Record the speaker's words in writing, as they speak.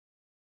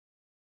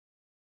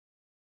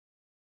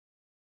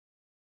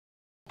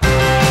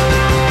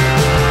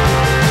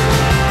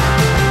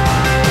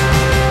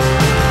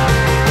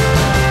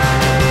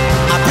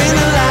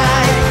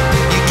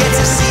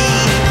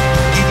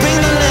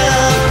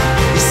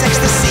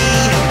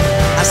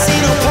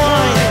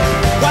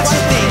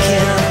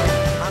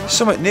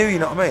something new, you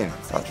know what I mean?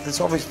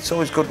 It's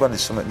always good when there's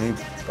something new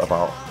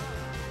about.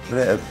 We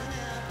need to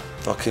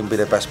fucking be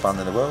the best band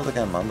in the world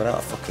again, man, without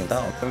a fucking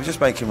doubt. And we're just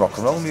making rock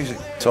and roll music.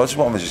 So I just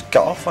want them to just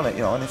get off on it,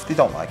 you know, and if they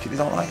don't like it, they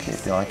don't like it.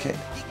 If they like it,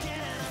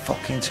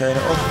 fucking turn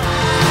it up.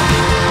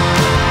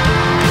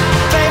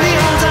 Baby,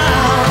 hold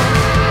on.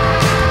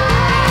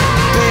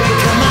 Baby,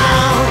 come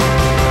out.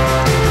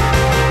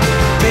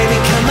 Baby,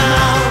 come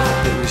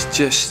out. It was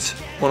just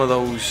one of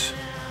those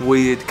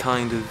weird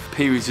kind of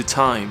periods of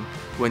time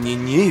when you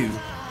knew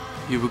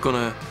you were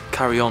gonna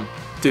carry on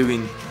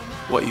doing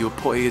what you were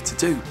put here to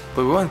do.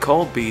 But we weren't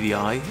called Beady.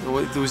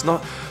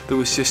 There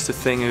was just a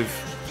thing of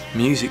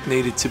music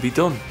needed to be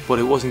done, but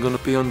it wasn't going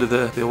to be under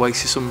the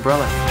Oasis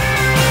umbrella.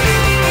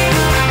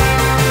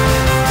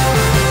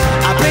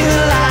 I bring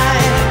the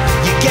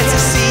light, you get to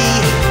see,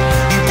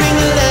 you bring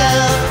the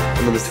love. I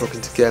remember talking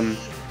to Gem,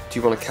 do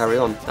you want to carry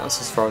on? That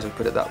was as far as we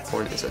put it at that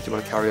point. He said, do you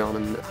want to carry on?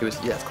 And he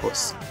was, yeah, of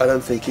course. I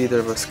don't think either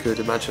of us could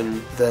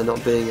imagine there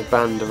not being a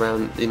band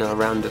around, you know,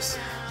 around us.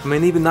 I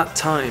mean, even that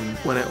time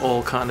when it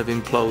all kind of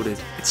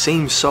imploded, it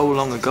seems so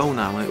long ago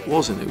now, and it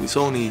wasn't. It was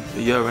only a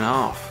year and a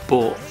half.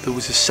 But there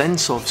was a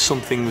sense of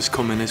something was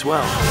coming as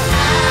well.